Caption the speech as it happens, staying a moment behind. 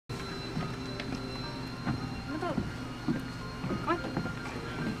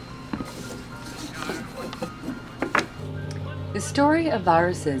The story of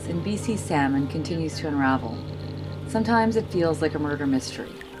viruses in BC salmon continues to unravel. Sometimes it feels like a murder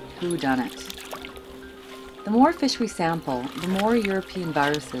mystery. Who done it? The more fish we sample, the more European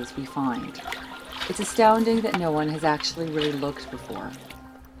viruses we find. It's astounding that no one has actually really looked before.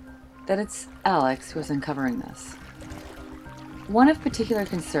 That it's Alex who is uncovering this. One of particular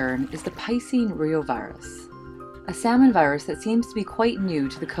concern is the Piscine reovirus, a salmon virus that seems to be quite new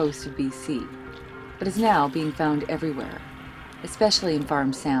to the coast of BC, but is now being found everywhere, especially in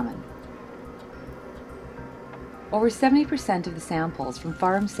farmed salmon. Over 70% of the samples from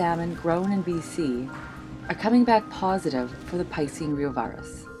farmed salmon grown in BC are coming back positive for the Piscine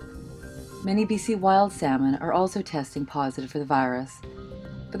reovirus. Many BC wild salmon are also testing positive for the virus,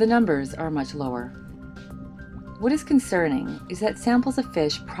 but the numbers are much lower. What is concerning is that samples of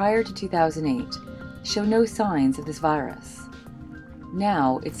fish prior to 2008 show no signs of this virus.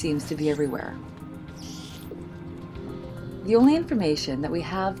 Now it seems to be everywhere. The only information that we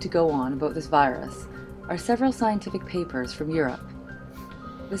have to go on about this virus are several scientific papers from Europe.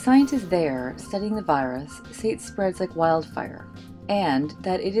 The scientists there studying the virus say it spreads like wildfire, and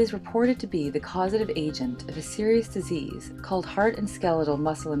that it is reported to be the causative agent of a serious disease called heart and skeletal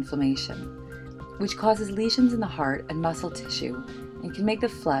muscle inflammation, which causes lesions in the heart and muscle tissue and can make the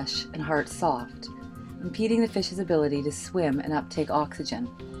flesh and heart soft, impeding the fish's ability to swim and uptake oxygen.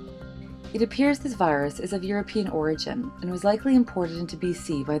 It appears this virus is of European origin and was likely imported into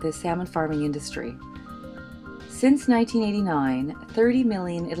BC by the salmon farming industry. Since 1989, 30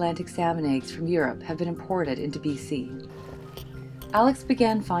 million Atlantic salmon eggs from Europe have been imported into BC. Alex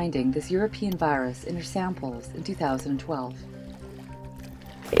began finding this European virus in her samples in 2012.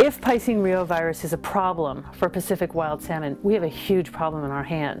 If Piscine reovirus is a problem for Pacific wild salmon, we have a huge problem in our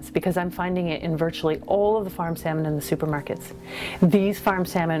hands because I'm finding it in virtually all of the farm salmon in the supermarkets. These farm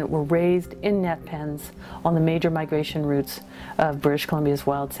salmon were raised in net pens on the major migration routes of British Columbia's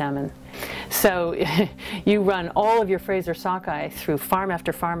wild salmon. So you run all of your Fraser sockeye through farm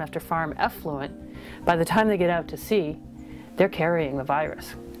after farm after farm effluent. By the time they get out to sea, they're carrying the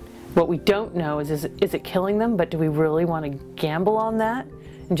virus. What we don't know is it killing them, but do we really want to gamble on that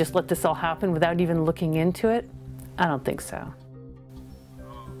and just let this all happen without even looking into it? I don't think so.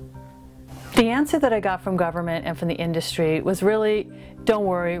 The answer that I got from government and from the industry was really, don't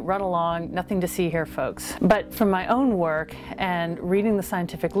worry, run along, nothing to see here, folks. But from my own work and reading the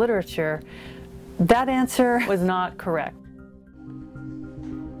scientific literature, that answer was not correct.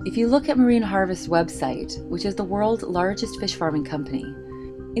 If you look at Marine Harvest's website, which is the world's largest fish farming company,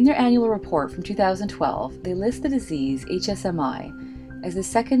 in their annual report from 2012, they list the disease HSMI as the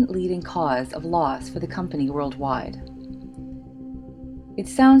second leading cause of loss for the company worldwide. It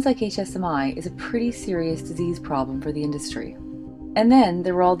sounds like HSMI is a pretty serious disease problem for the industry. And then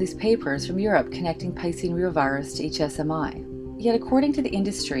there were all these papers from Europe connecting Piscine reovirus to HSMI. Yet according to the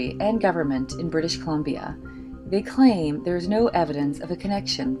industry and government in British Columbia, they claim there is no evidence of a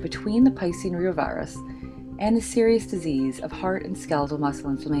connection between the Piscine reovirus and the serious disease of heart and skeletal muscle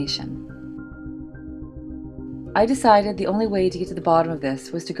inflammation. I decided the only way to get to the bottom of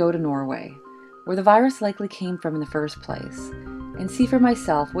this was to go to Norway, where the virus likely came from in the first place, and see for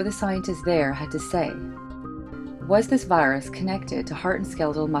myself what the scientists there had to say. Was this virus connected to heart and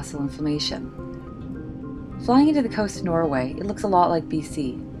skeletal muscle inflammation? Flying into the coast of Norway, it looks a lot like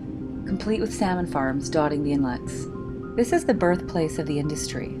BC, complete with salmon farms dotting the inlets. This is the birthplace of the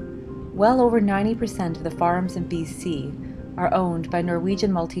industry. Well over 90% of the farms in BC are owned by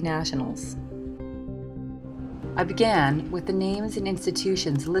Norwegian multinationals. I began with the names and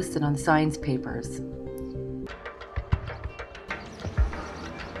institutions listed on the science papers.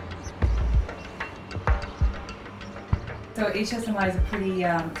 So HSMI is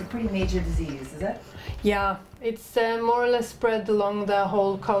a pretty major disease, is it? Yeah, it's more or less spread along the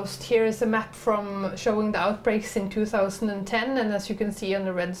whole coast. Here is a map from showing the outbreaks in 2010, and as you can see on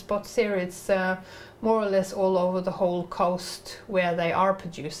the red spots here, it's more or less all over the whole coast where they are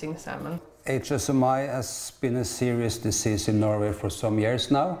producing salmon. HSMI has been a serious disease in Norway for some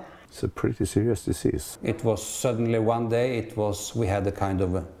years now. It's a pretty serious disease. It was suddenly one day, we had a kind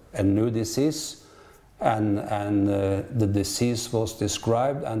of a new disease, and the disease was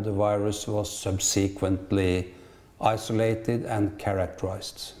described and the virus was subsequently isolated and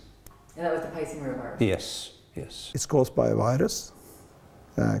characterized. And that was the Piscine reovirus? Yes, yes. It's caused by a virus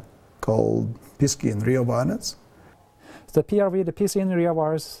called Piscine reovirus. The PRV, the Piscine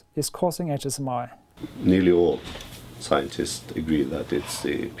reovirus, is causing HSMI. Nearly all scientists agree that it's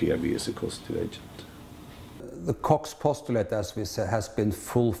the PRV is a causative agent. The Koch's postulate, as we said, has been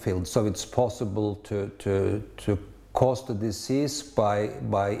fulfilled, so it's possible to cause the disease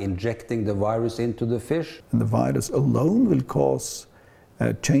by injecting the virus into the fish. And the virus alone will cause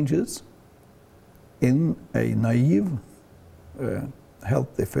changes in a naive,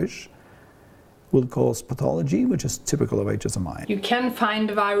 healthy fish, will cause pathology, which is typical of HSMI. You can find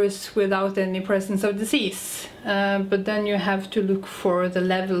the virus without any presence of disease, but then you have to look for the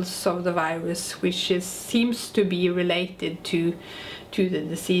levels of the virus, which seems to be related to the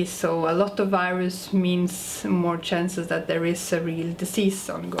disease. So a lot of virus means more chances that there is a real disease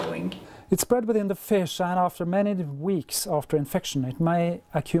ongoing. It's spread within the fish, and after many weeks after infection it may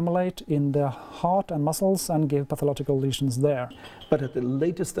accumulate in the heart and muscles and give pathological lesions there. But at the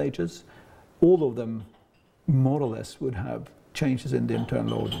later stages, all of them more or less would have changes in the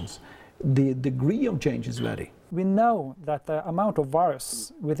internal organs. The degree of changes vary. We know that the amount of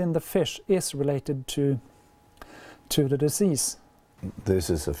virus within the fish is related to the disease. This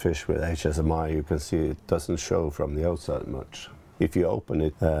is a fish with HSMI. You can see it doesn't show from the outside much. If you open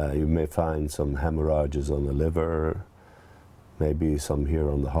it, you may find some hemorrhages on the liver, maybe some here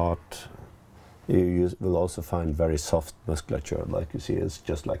on the heart. You will also find very soft musculature, like you see, it's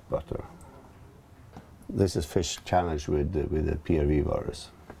just like butter. This is fish challenged with the PRV virus.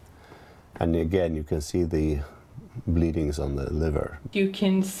 And again, you can see the bleedings on the liver. You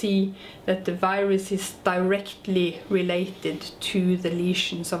can see that the virus is directly related to the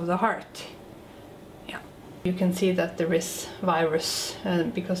lesions of the heart. Yeah. You can see that there is virus,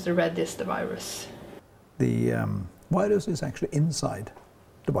 because the red is the virus. The virus is actually inside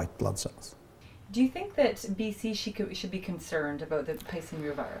the white blood cells. Do you think that BC should be concerned about the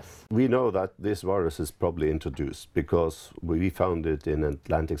Piscine virus? We know that this virus is probably introduced because we found it in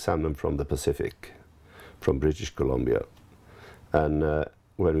Atlantic salmon from the Pacific, from British Columbia. And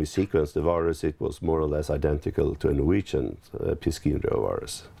when we sequenced the virus, it was more or less identical to a Norwegian Piscine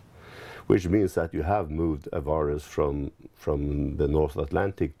virus, which means that you have moved a virus from the North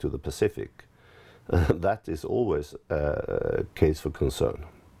Atlantic to the Pacific. That is always a case for concern,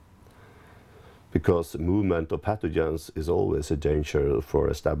 because movement of pathogens is always a danger for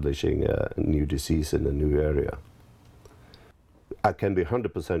establishing a new disease in a new area. I can be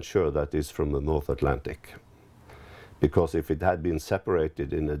 100% sure that it's from the North Atlantic, because if it had been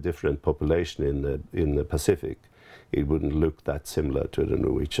separated in a different population in the Pacific, it wouldn't look that similar to the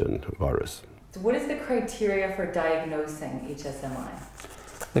Norwegian virus. So what is the criteria for diagnosing HSMI?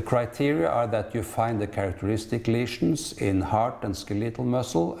 The criteria are that you find the characteristic lesions in heart and skeletal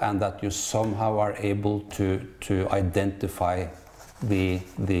muscle, and that you somehow are able to identify the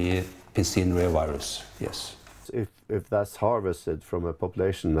Piscine virus. Yes. If that's harvested from a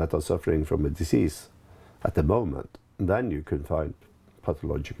population that are suffering from a disease at the moment, then you can find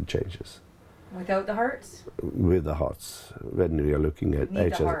pathological changes. Without the hearts? With the hearts. When you're looking at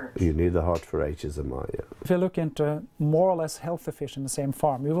you need the heart for HSMI. Yeah. If you look into more or less healthy fish in the same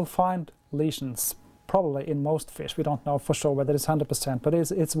farm, you will find lesions probably in most fish. We don't know for sure whether it's 100%, but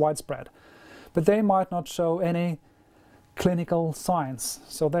it's widespread. But they might not show any clinical signs,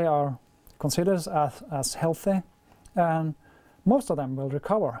 so they are considered as healthy, and most of them will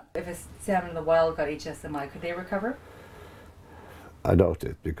recover. If a salmon in the wild got HSMI, could they recover? I doubt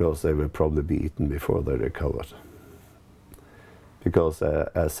it, because they will probably be eaten before they recovered. Because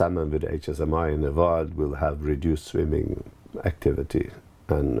a salmon with HSMI in the wild will have reduced swimming activity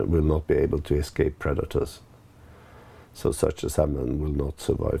and will not be able to escape predators. So such a salmon will not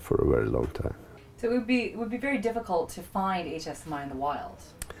survive for a very long time. So it would be very difficult to find HSMI in the wild?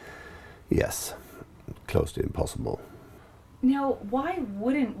 Yes, close to impossible. Now, why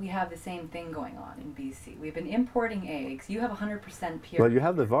wouldn't we have the same thing going on in BC? We've been importing eggs. You have 100% PRV. Well, you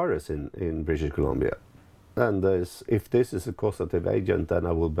have the virus in British Columbia. And if this is a causative agent, then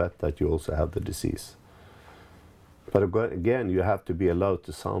I will bet that you also have the disease. But again, you have to be allowed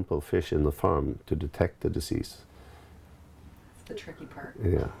to sample fish in the farm to detect the disease. That's the tricky part.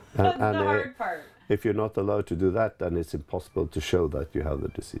 Yeah. That's the hard part. If you're not allowed to do that, then it's impossible to show that you have the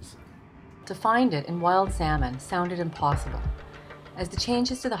disease. To find it in wild salmon sounded impossible, as the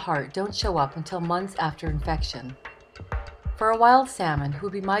changes to the heart don't show up until months after infection. For a wild salmon who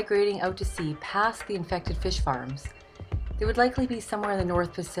would be migrating out to sea past the infected fish farms, they would likely be somewhere in the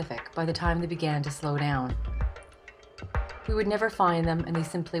North Pacific by the time they began to slow down. We would never find them, and they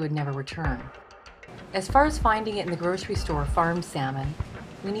simply would never return. As far as finding it in the grocery store farmed salmon,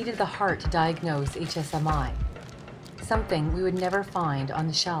 we needed the heart to diagnose HSMI, something we would never find on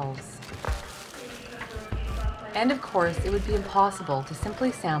the shelves. And of course, it would be impossible to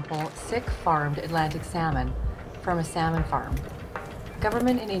simply sample sick farmed Atlantic salmon from a salmon farm.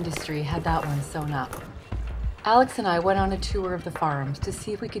 Government and industry had that one sewn up. Alex and I went on a tour of the farms to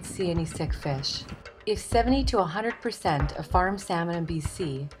see if we could see any sick fish. If 70 to 100% of farm salmon in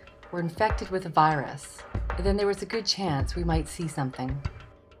BC were infected with a virus, then there was a good chance we might see something.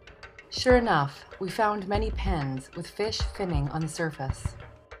 Sure enough, we found many pens with fish finning on the surface.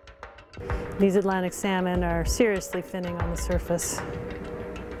 These Atlantic salmon are seriously finning on the surface.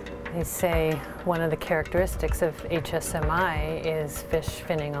 They say one of the characteristics of HSMI is fish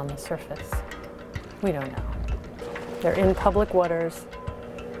finning on the surface. We don't know. They're in public waters.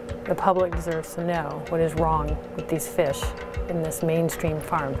 The public deserves to know what is wrong with these fish in this mainstream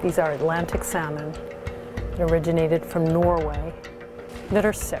farm. These are Atlantic salmon that originated from Norway that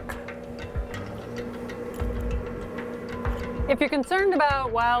are sick. If you're concerned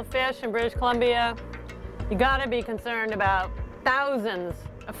about wild fish in British Columbia, you gotta be concerned about thousands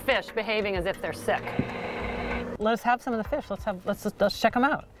of fish behaving as if they're sick. Let us have some of the fish. Let's check them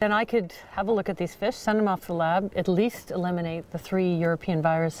out. Then I could have a look at these fish, send them off to the lab, at least eliminate the 3 European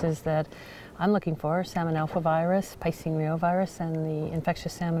viruses that I'm looking for: salmonella virus, Piscine reovirus, and the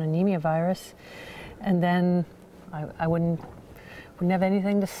infectious salmon anemia virus. And then I wouldn't have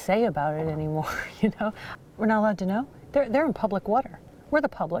anything to say about it anymore. You know, we're not allowed to know. They're in public water. We're the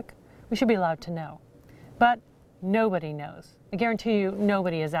public. We should be allowed to know. But nobody knows. I guarantee you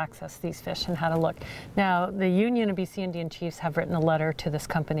nobody has accessed these fish and how to look. Now, the Union of BC Indian Chiefs have written a letter to this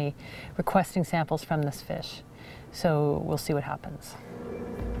company requesting samples from this fish. So we'll see what happens.